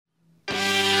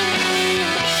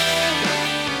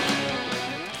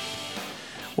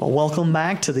Well, welcome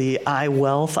back to the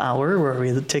iWealth Hour, where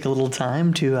we take a little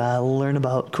time to learn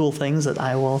about cool things that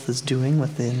iWealth is doing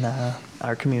within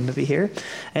our community here.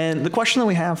 And the question that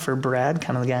we have for Brad,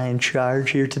 kind of the guy in charge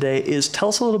here today, is tell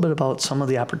us a little bit about some of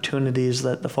the opportunities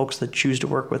that the folks that choose to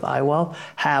work with iWealth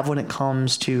have when it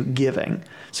comes to giving.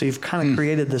 So you've kind of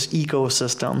created this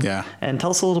ecosystem. Yeah. And tell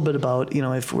us a little bit about,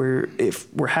 if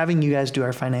we're having you guys do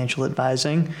our financial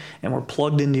advising and we're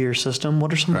plugged into your system,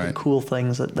 what are some of the cool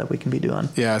things that we can be doing?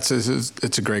 Yeah,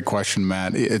 it's a great question,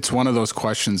 Matt. It's one of those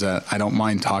questions that I don't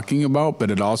mind talking about,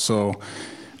 but it also,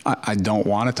 I don't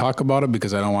want to talk about it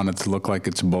because I don't want it to look like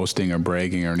it's boasting or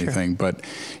bragging or anything. Sure. But,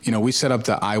 we set up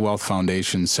the iWealth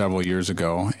Foundation several years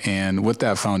ago. And with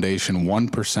that foundation,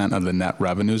 1% of the net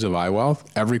revenues of iWealth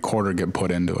every quarter get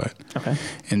put into it. Okay.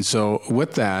 And so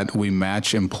with that, we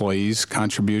match employees'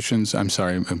 distribution.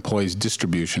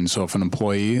 So if an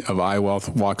employee of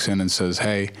iWealth walks in and says,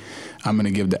 hey, I'm going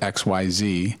to give to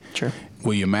XYZ. Sure.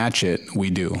 Will you match it? We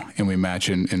do, and we match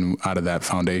in out of that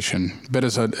foundation. But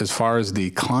as far as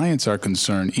the clients are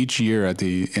concerned, each year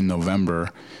in November,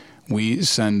 we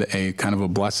send a kind of a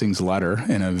blessings letter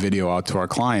and a video out to our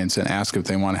clients and ask if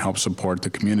they want to help support the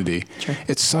community. Sure.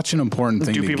 It's such an important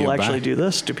thing to give back. Do people actually do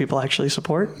this? Do people actually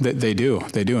support? They do.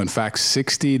 They do. In fact,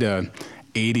 60 to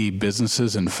 80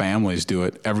 businesses and families do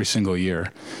it every single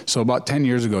year. So about 10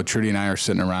 years ago, Trudy and I are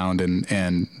sitting around and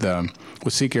the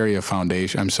Waseca Area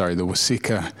Foundation, the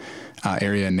Waseca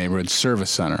Area Neighborhood Service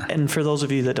Center. And for those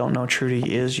of you that don't know,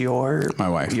 Trudy is my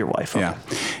wife. Your wife. Okay. Yeah.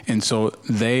 And so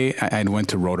I went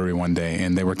to Rotary one day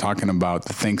and they were talking about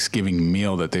the Thanksgiving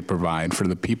meal that they provide for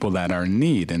the people that are in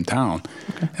need in town.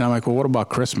 Okay. And I'm like, well, what about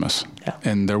Christmas? Yeah.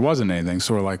 And there wasn't anything.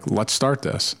 So we're like, let's start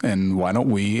this. And why don't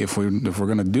we, if we're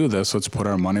going to do this, let's put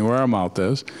our money where our mouth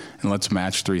is and let's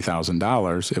match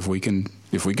 $3,000. If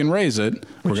we can raise it,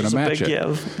 we're going to match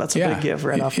it. That's a big give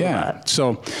right off the bat.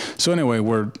 So anyway,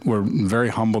 we're very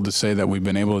humbled to say that we've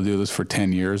been able to do this for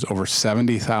 10 years. Over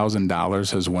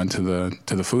 $70,000 has went to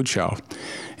the food shelf.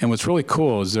 And what's really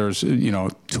cool is there's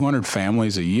 200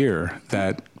 families a year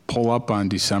that pull up on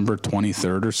December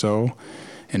 23rd or so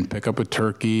and pick up a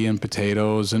turkey and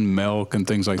potatoes and milk and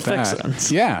things like that.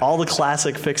 Fixings. Yeah. All the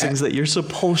classic fixings that you're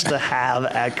supposed to have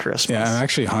at Christmas. Yeah, I'm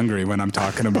actually hungry when I'm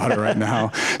talking about it right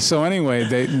now. So anyway,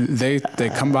 they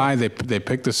come by, they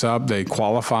pick this up, they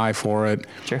qualify for it,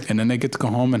 sure. And then they get to go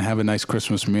home and have a nice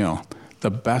Christmas meal.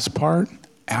 The best part,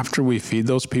 after we feed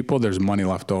those people, there's money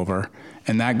left over.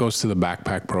 And that goes to the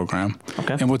backpack program.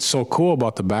 Okay. And what's so cool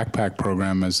about the backpack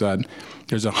program is that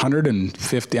there's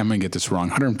 150, I'm going to get this wrong,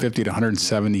 150 to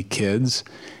 170 kids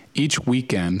each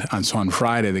weekend. So on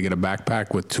Friday, they get a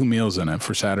backpack with 2 meals in it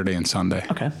for Saturday and Sunday.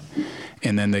 Okay.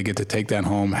 And then they get to take that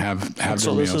home, have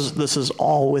their meals. So this is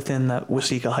all within the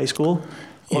Waseca High School?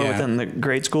 Or within the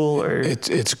grade school? Or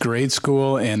It's grade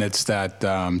school, and it's that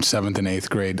 7th and 8th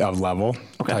grade level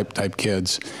type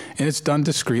kids. And it's done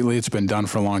discreetly. It's been done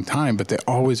for a long time, but they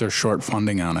always are short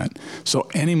funding on it. So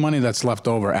any money that's left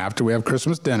over after we have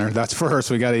Christmas dinner, that's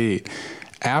first, we got to eat.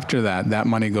 After that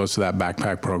money goes to that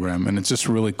backpack program, and it's just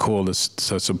really cool to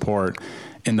support.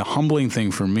 And the humbling thing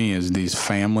for me is these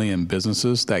family and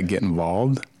businesses that get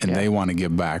involved and they want to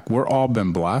give back. We're all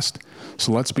been blessed,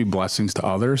 so let's be blessings to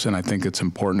others, and I think it's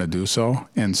important to do so.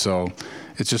 And so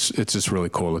it's just really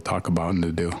cool to talk about and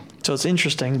to do. So it's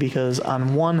interesting because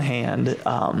on one hand,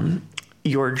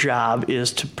 your job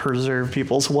is to preserve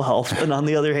people's wealth, and on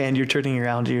the other hand, you're turning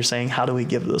around and you're saying, how do we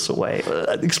give this away?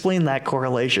 Explain that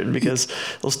correlation, because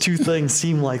those two things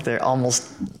seem like they're almost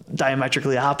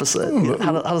diametrically opposite.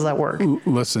 How does that work?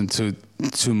 Listen,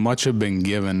 to much have been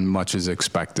given, much is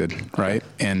expected, right?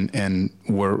 And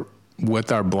we're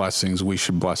with our blessings, we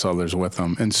should bless others with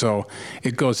them. And so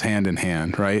it goes hand in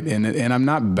hand, right? And I'm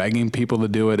not begging people to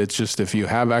do it. It's just, if you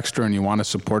have extra and you want to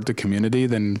support the community,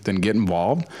 then get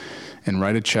involved and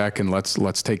write a check, and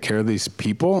let's take care of these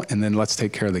people, and then let's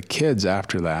take care of the kids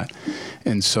after that.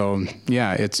 And so,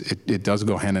 yeah, it does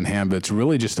go hand in hand, but it's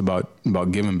really just about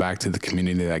giving back to the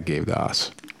community that gave to us.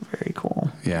 Very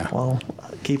cool. Yeah. Well,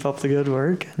 keep up the good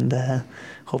work, and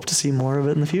hope to see more of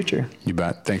it in the future. You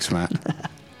bet. Thanks, Matt.